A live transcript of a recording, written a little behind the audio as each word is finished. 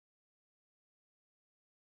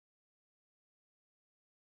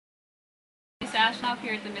Ashinoff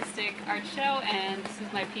here at the Mystic Art Show, and this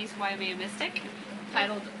is my piece, Waimea Mystic,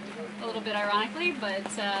 titled a little bit ironically,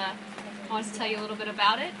 but I wanted to tell you a little bit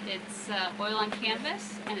about it. It's oil on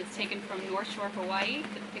canvas, and it's taken from North Shore, Hawaii,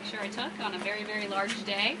 the picture I took on a very, very large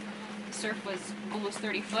day. The surf was almost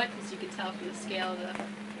 30 foot, as you can tell from the scale of the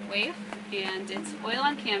wave, and it's oil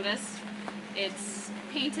on canvas. It's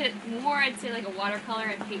painted more, I'd say, like a watercolor.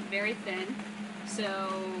 I paint very thin,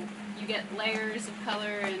 so you get layers of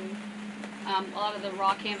color and a lot of the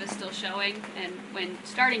raw canvas still showing. And when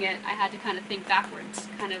starting it, I had to kind of think backwards,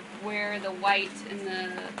 kind of where the white and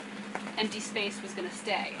the empty space was going to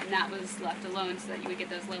stay, and that was left alone so that you would get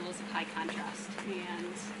those levels of high contrast.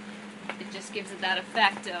 And it just gives it that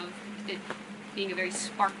effect of it being a very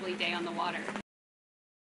sparkly day on the water.